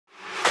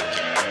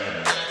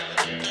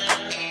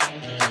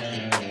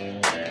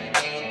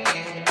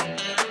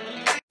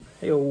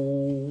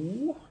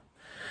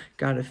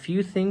Got a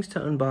few things to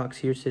unbox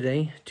here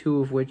today, two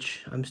of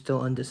which I'm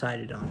still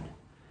undecided on,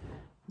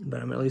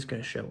 but I'm at least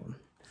going to show them.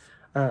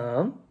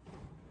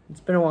 It's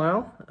been a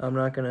while. I'm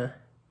not going to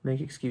make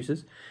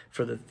excuses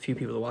for the few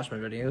people that watch my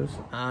videos.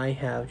 I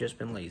have just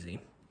been lazy.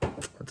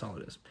 That's all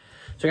it is.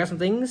 So I got some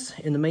things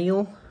in the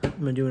mail. I'm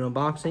going to do an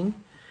unboxing,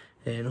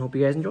 and hope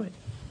you guys enjoy it.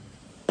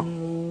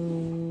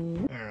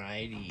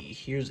 Alrighty,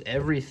 here's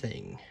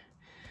everything.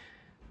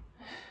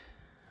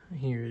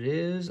 Here it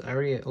is. I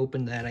already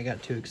opened that. I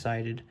got too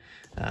excited.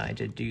 I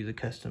did do the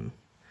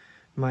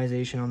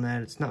customization on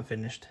that. It's not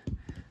finished.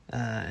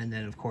 And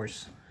then, of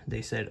course,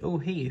 they said, oh,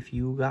 hey, if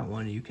you got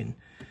one, you can,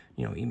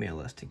 email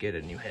us to get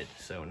a new head.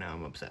 So now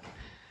I'm upset.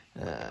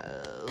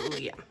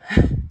 Yeah.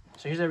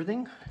 So here's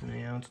everything.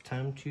 Now it's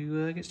time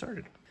to get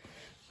started.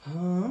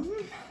 So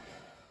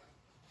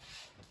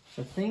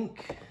I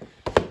think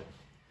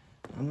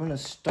I'm going to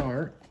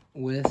start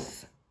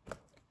with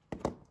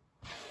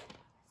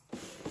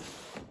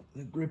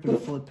the Grip and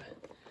Flip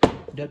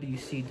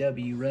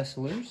WCW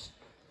wrestlers.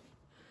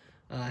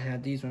 I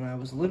had these when I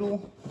was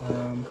little.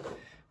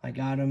 I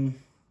got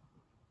them.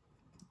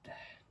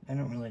 I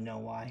don't really know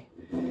why.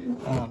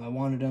 I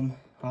wanted them.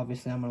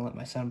 Obviously, I'm going to let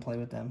my son play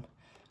with them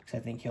because I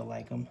think he'll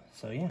like them.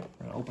 So yeah,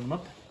 we're going to open them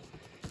up.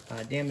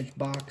 Damaged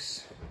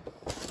box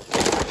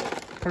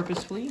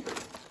purposefully.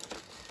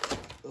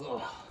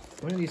 Ugh.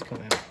 When did these come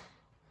out?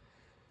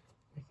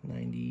 Like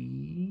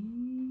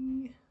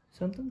 90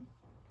 something?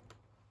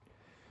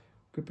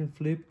 Grip and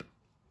Flip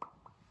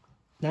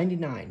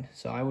 99,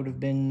 so I would have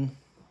been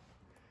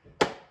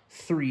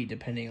 3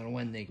 depending on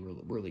when they were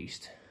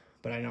released,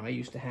 but I know I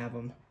used to have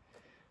them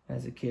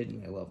as a kid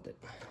and I loved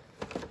it.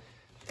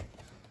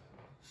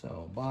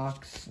 So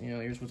box,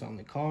 here's what's on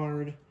the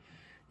card.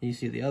 You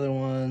see the other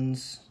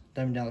ones: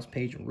 Diamond Dallas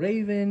Page and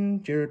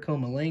Raven, Jericho,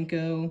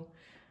 Malenko.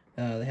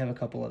 They have a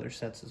couple other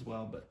sets as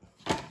well, but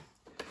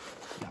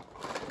yeah.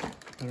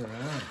 All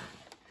right,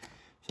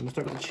 so I'm gonna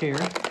start with the chair.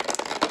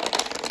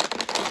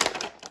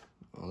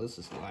 Oh, this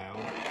is loud.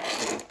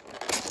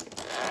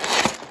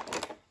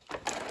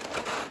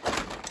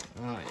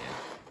 Oh, yeah.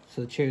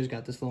 So the chair's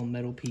got this little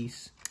metal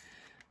piece.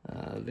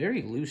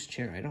 Very loose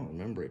chair. I don't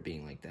remember it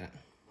being like that.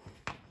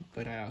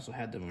 But I also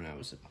had them when I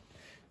was a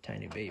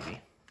tiny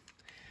baby.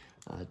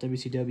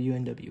 WCW,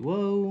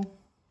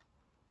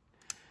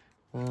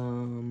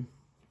 NWO.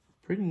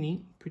 Pretty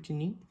neat. Pretty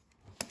neat.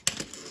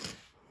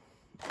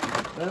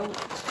 Belt.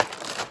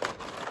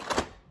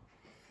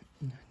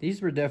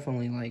 These were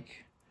definitely,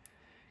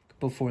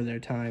 before their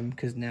time,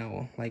 because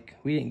now,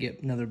 we didn't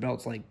get another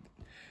belts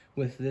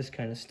with this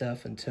kind of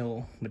stuff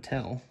until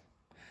Mattel,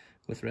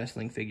 with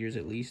wrestling figures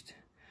at least,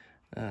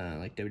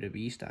 like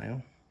WWE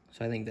style.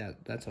 So I think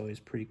that's always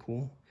pretty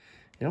cool.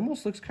 It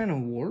almost looks kind of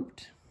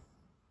warped.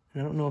 I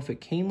don't know if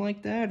it came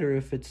like that or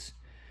if it's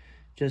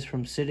just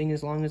from sitting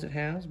as long as it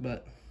has,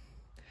 but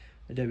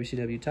the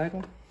WCW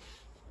title.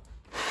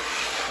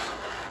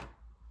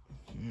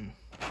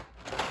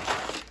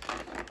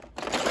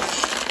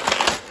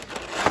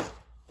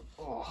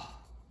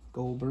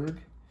 Goldberg.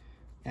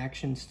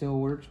 Action still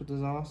works, which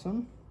is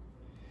awesome.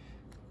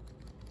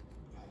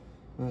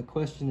 The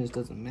question is,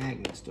 does a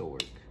magnet still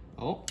work?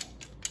 Oh.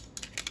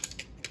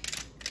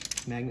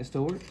 Magnet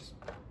still works.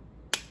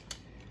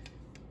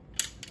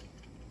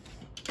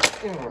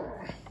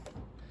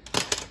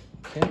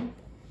 Okay.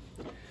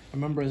 I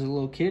remember as a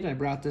little kid, I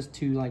brought this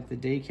to the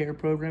daycare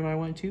program I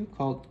went to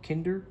called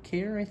Kinder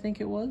Care, I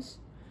think it was,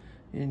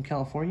 in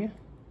California.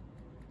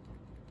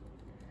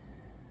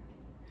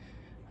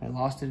 I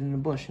lost it in a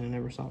bush and I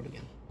never saw it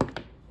again.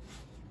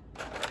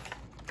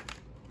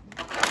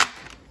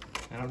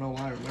 I don't know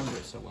why I remember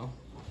it so well.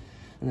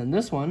 And then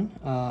this one,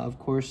 of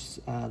course,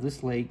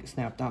 this leg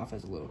snapped off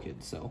as a little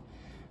kid, so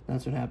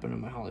that's what happened to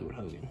my Hollywood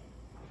Hogan.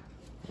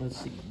 Let's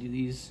see, do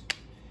these...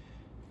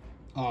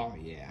 Oh,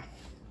 yeah.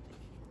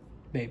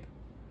 Babe.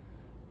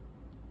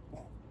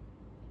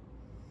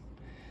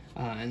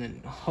 And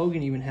then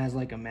Hogan even has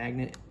a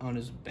magnet on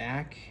his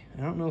back.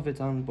 I don't know if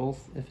it's on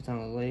both, if it's on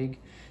the leg.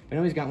 But I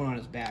know he's got one on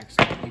his back,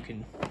 so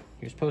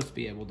you're supposed to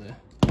be able to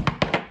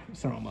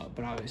throw them up.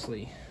 But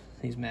obviously,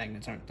 these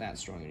magnets aren't that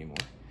strong anymore.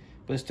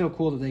 But it's still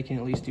cool that they can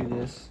at least do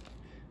this.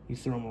 You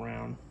throw them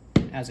around.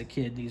 As a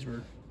kid, these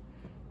were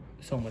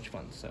so much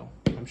fun. So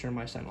I'm sure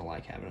my son will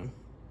like having them.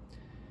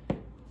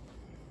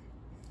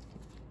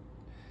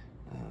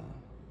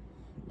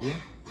 Yeah.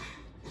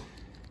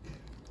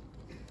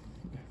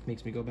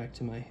 Makes me go back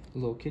to my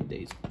little kid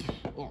days.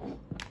 Oh.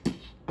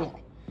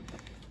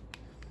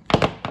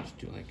 Just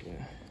do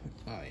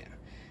oh yeah.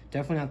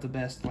 Definitely not the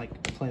best,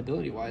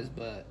 playability wise,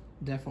 but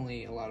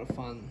definitely a lot of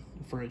fun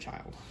for a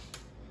child.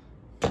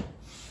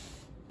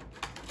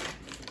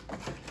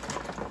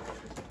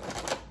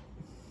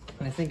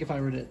 I think if I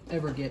were to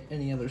ever get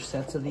any other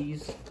sets of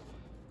these,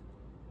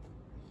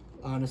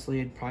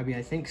 honestly, it'd probably be,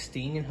 I think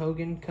Sting and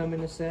Hogan come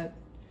in a set,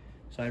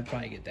 so I'd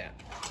probably get that.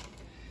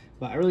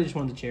 But I really just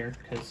wanted the chair,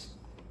 because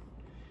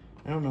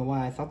I don't know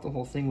why, I thought the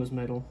whole thing was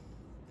metal.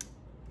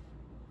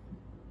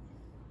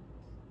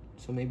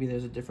 So maybe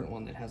there's a different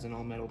one that has an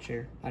all-metal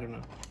chair. I don't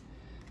know.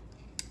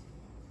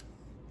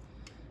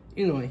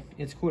 Either way,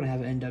 it's cool to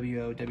have an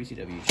NWO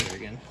WCW chair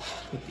again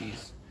with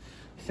these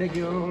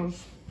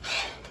figures.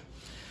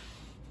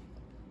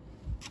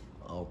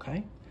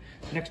 Okay,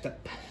 next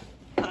up,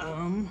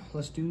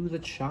 let's do the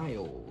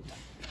child.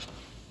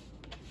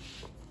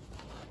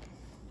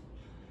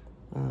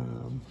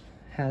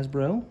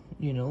 Hasbro,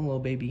 you know, little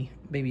baby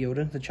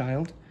Yoda, the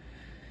child.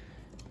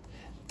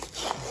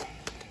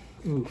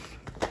 Oof.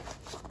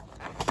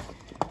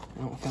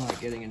 I don't feel like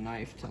getting a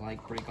knife to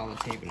like break all the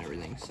tape and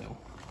everything, so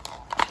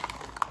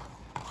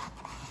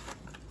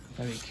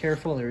gotta be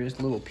careful. There is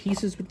little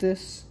pieces with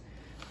this.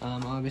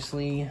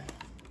 Obviously,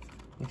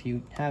 if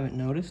you haven't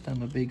noticed,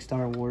 I'm a big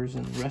Star Wars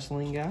and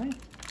wrestling guy.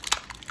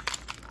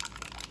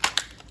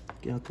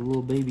 Got the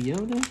little baby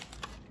Yoda.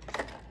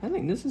 I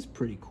think this is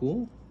pretty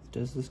cool.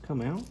 Does this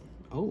come out?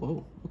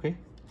 Oh, okay.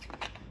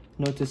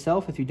 Note to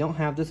self, if you don't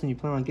have this and you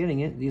plan on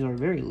getting it, these are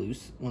very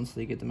loose once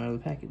they get them out of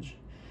the package.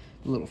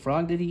 The little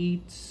frog that he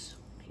eats.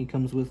 He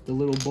comes with the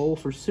little bowl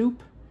for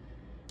soup.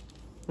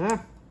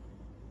 And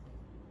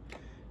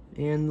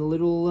the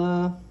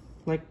little,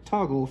 like,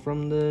 toggle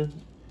from the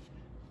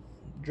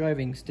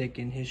driving stick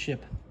in his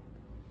ship.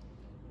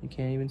 You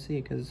can't even see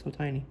it because it's so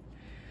tiny.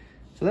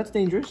 So that's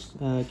dangerous.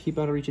 Keep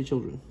out of reach of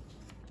children.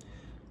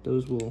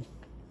 Those will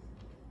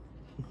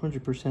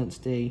 100%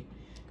 stay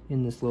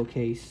in this little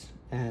case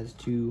as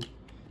to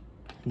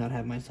not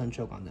have my son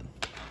choke on them.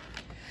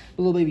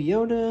 The little baby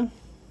Yoda.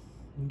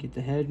 Get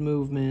the head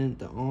movement,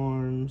 the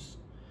arms.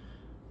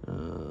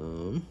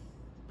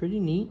 Pretty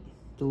neat.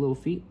 The little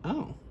feet.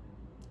 Oh.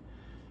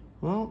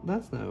 Well,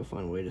 that's not a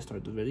fun way to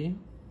start the video.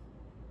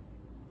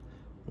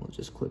 We'll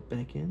just clip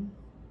back in.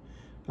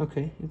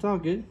 Okay, it's all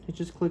good. It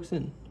just clicks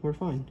in. We're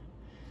fine.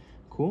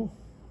 Cool.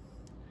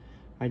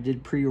 I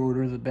did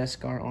pre-order the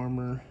Beskar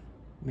Armor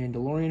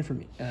Mandalorian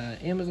from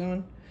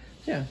Amazon.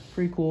 Yeah,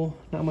 pretty cool.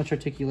 Not much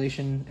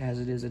articulation as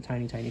it is a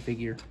tiny, tiny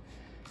figure.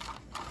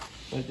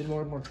 But it did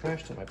more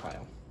trash to my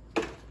pile.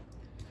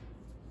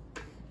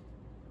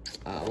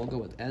 We'll go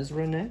with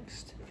Ezra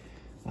next.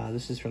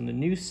 This is from the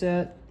new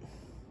set.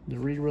 The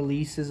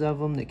re-releases of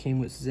them that came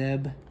with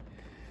Zeb.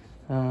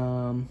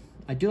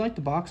 I do like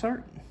the box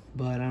art,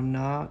 but I'm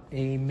not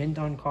a mint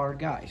on card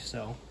guy,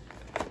 so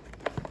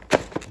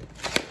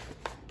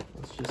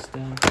let's just,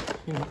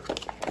 you know,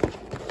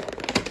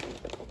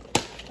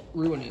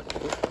 ruin it.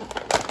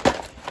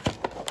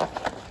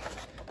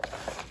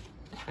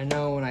 I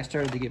know when I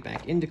started to get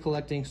back into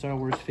collecting Star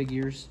Wars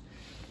figures,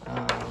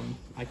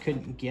 I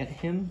couldn't get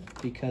him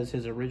because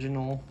his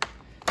original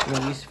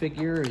release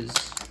figure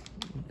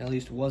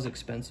was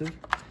expensive,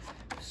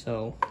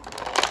 so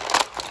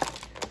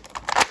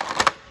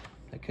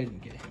I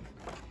couldn't get him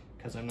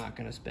because I'm not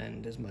going to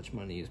spend as much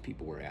money as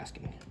people were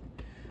asking.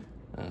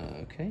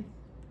 Okay,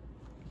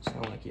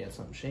 sound like he had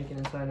something shaking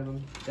inside of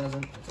him.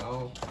 Doesn't. It's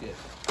all good.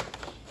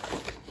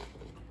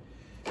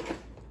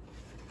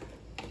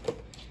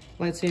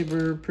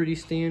 Lightsaber, pretty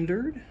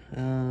standard.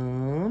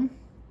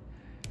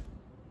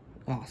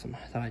 Awesome.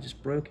 I thought I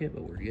just broke it,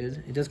 but we're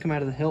good. It does come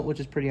out of the hilt, which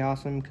is pretty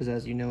awesome, because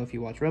as you know, if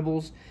you watch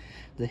Rebels,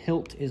 the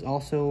hilt is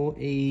also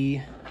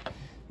a,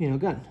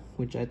 gun,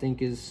 which I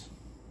think is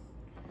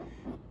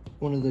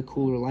one of the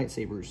cooler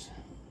lightsabers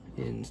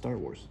in Star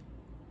Wars.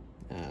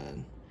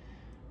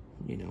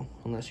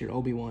 Unless you're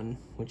Obi-Wan,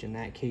 which in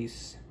that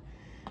case,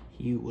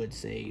 you would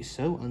say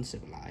so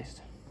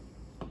uncivilized.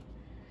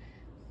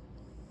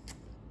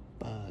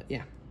 But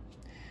yeah,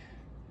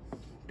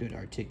 good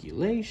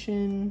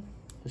articulation,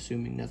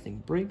 assuming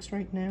nothing breaks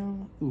right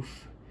now.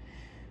 Oof.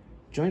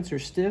 Joints are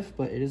stiff,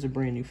 but it is a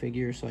brand new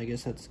figure, so I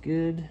guess that's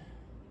good.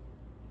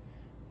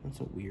 That's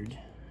a weird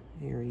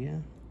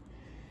area.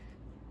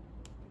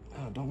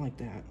 Oh, don't like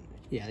that.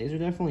 Yeah, these are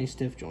definitely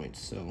stiff joints,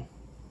 so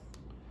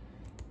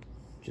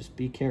just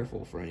be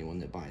careful for anyone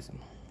that buys them.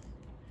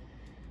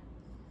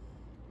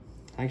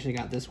 I actually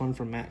got this one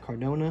from Matt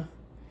Cardona,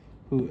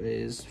 who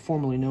is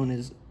formerly known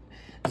as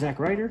Zack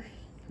Ryder.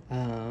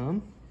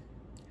 Bought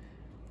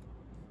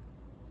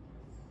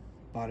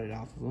it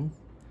off of him.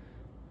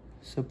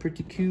 So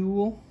pretty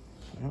cool.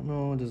 I don't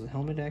know, does the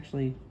helmet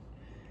actually...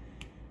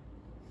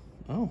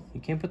 Oh, you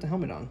can't put the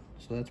helmet on,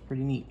 so that's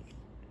pretty neat.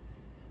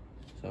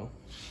 So,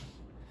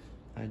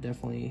 I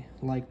definitely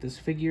like this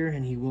figure,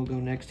 and he will go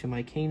next to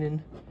my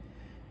Kanan.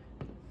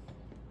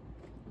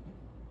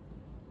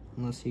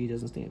 Unless he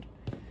doesn't stand.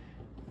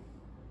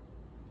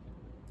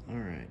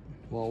 Alright,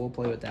 well, we'll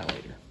play with that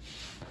later.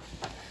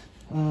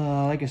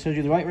 Like I showed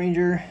you, the White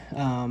Ranger,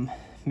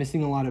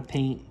 missing a lot of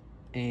paint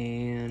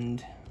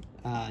and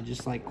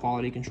just like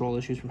quality control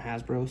issues from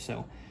Hasbro,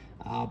 so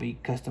I'll be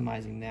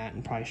customizing that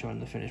and probably showing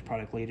the finished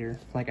product later.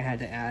 Like I had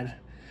to add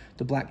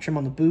the black trim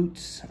on the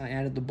boots, I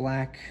added the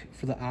black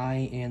for the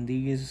eye and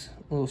these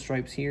little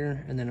stripes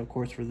here, and then of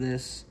course for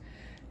this,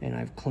 and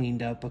I've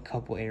cleaned up a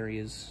couple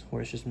areas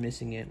where it's just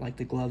missing it, like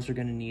the gloves are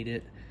going to need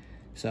it.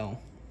 So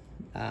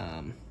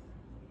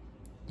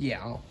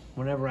yeah,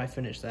 whenever I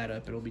finish that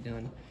up, it'll be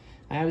done.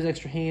 I have his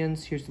extra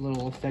hands. Here's the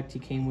little effect he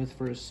came with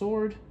for his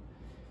sword.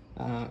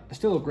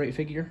 Still a great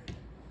figure.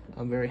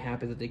 I'm very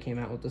happy that they came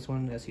out with this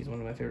one, as he's one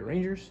of my favorite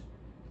Rangers.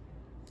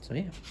 So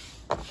yeah.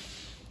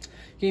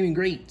 Gaming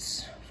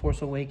greats.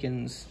 Force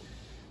Awakens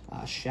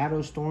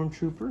Shadow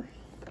Stormtrooper.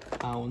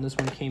 When this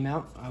one came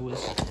out, I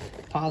was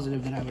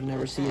positive that I would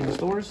never see it in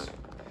stores.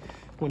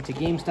 Went to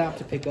GameStop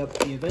to pick up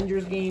the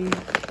Avengers game,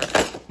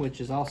 which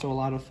is also a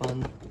lot of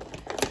fun.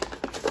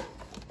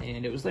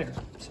 And it was there.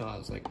 So I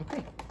was like,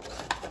 okay,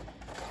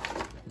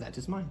 that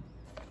is mine.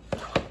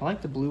 I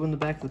like the blue in the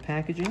back of the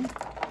packaging.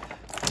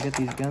 I'll get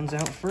these guns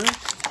out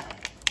first.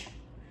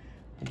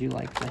 I do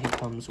like that he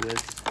comes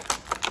with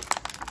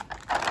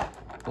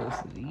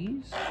both of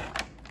these.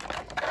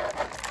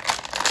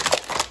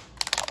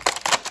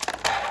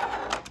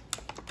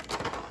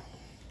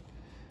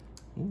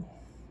 Ooh.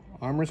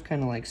 Armor's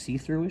kind of like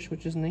see-through-ish,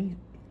 which is neat.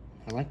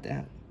 I like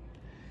that.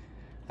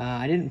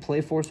 I didn't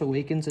play Force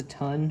Awakens a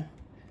ton,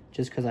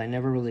 just because I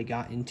never really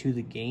got into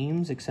the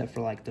games, except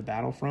for like the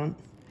Battlefront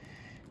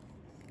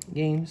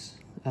games.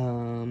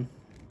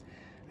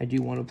 I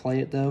do want to play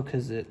it though,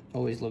 because it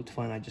always looked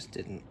fun. I just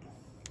didn't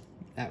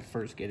at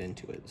first get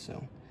into it.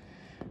 So,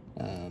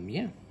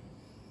 yeah.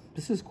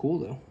 This is cool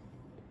though.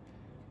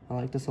 I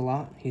like this a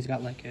lot. He's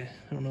got like a,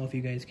 I don't know if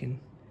you guys can,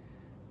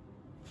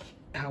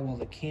 how well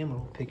the camera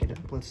will pick it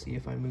up. Let's see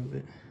if I move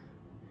it.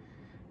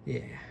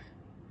 Yeah.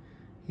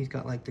 He's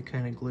got like the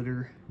kind of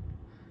glitter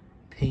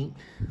paint.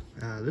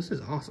 This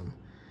is awesome.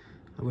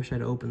 I wish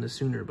I'd opened this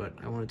sooner, but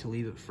I wanted to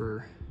leave it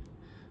for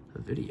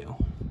a video.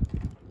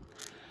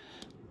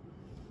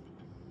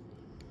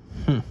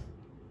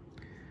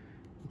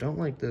 Don't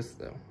like this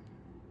though.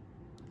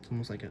 It's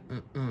almost like a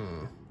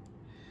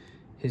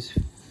His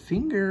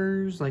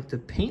fingers, like the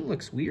paint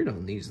looks weird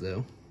on these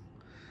though.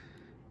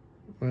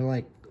 Or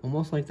like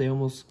almost like they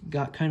almost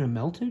got kind of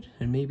melted,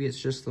 and maybe it's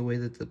just the way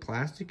that the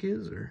plastic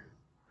is, or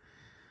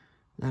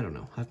I don't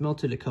know. I've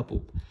melted a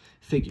couple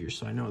figures,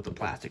 so I know what the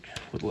plastic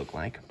would look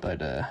like.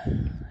 But yeah,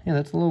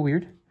 that's a little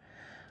weird.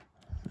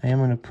 I am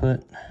gonna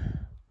put,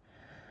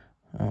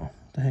 oh,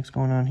 what the heck's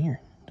going on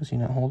here? Does he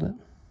not hold it?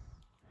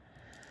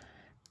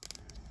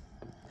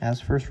 As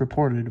first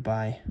reported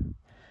by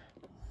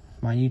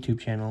my YouTube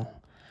channel,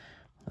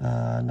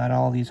 not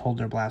all of these hold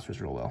their blasters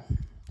real well.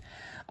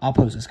 I'll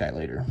post this guy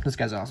later. This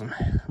guy's awesome.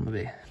 I'm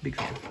a big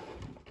fan.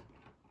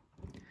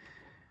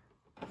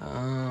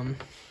 Oh,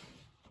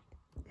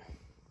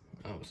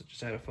 was it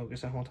just out of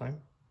focus that whole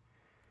time?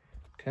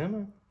 Come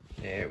on.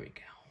 There we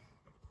go.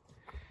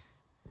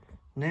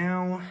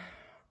 Now,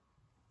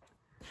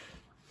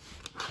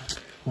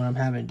 when I'm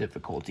having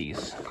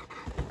difficulties.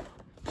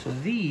 So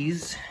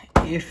these,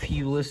 if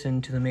you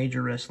listen to the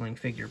Major Wrestling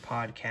Figure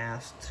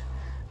podcast,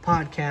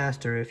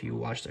 or if you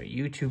watch their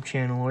YouTube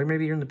channel, or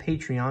maybe you're in the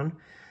Patreon,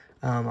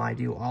 I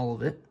do all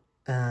of it.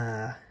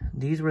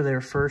 These were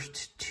their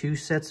first 2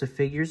 sets of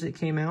figures that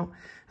came out.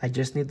 I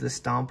just need the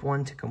Stomp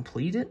one to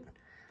complete it.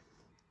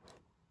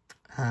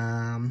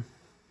 I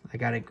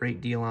got a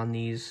great deal on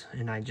these,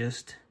 and I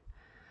just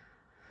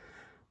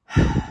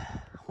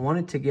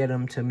wanted to get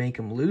them to make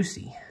them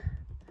Lucy.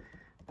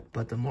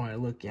 But the more I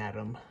look at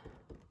them,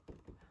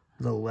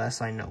 the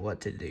less I know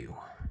what to do.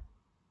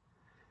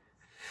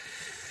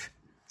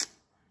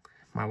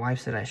 My wife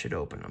said I should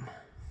open them.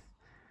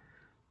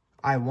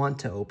 I want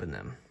to open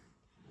them,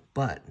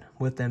 but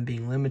with them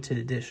being limited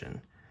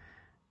edition,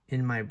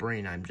 in my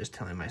brain, I'm just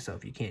telling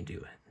myself you can't do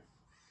it.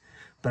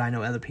 But I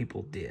know other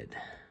people did.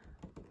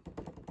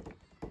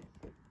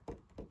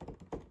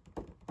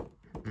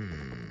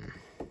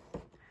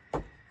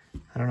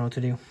 I don't know what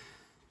to do.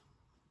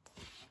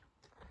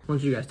 Why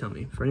don't you guys tell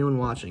me? For anyone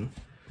watching,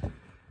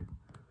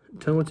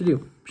 tell me what to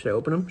do. Should I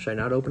open them? Should I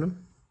not open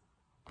them?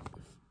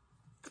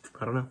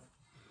 I don't know.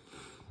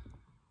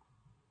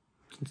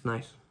 It's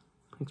nice.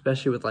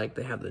 Especially with, like,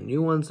 they have the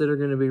new ones that are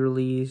going to be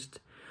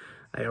released.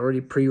 I already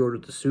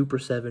pre-ordered the Super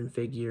 7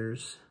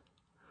 figures.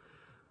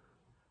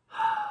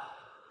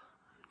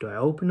 Do I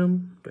open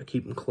them? Do I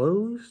keep them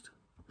closed?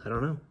 I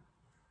don't know.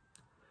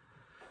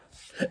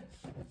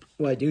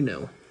 What I do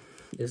know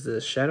is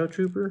the Shadow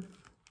Trooper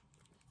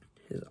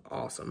is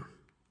awesome.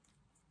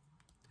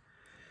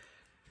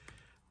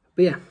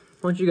 But yeah,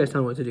 why don't you guys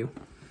tell me what to do?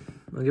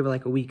 I'll give it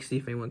like a week, see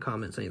if anyone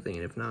comments anything,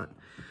 and if not,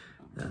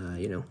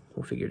 you know,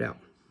 we'll figure it out.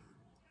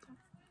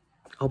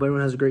 I hope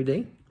everyone has a great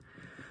day.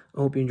 I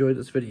hope you enjoyed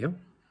this video.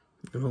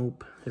 I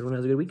hope everyone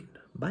has a good weekend.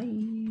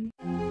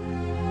 Bye.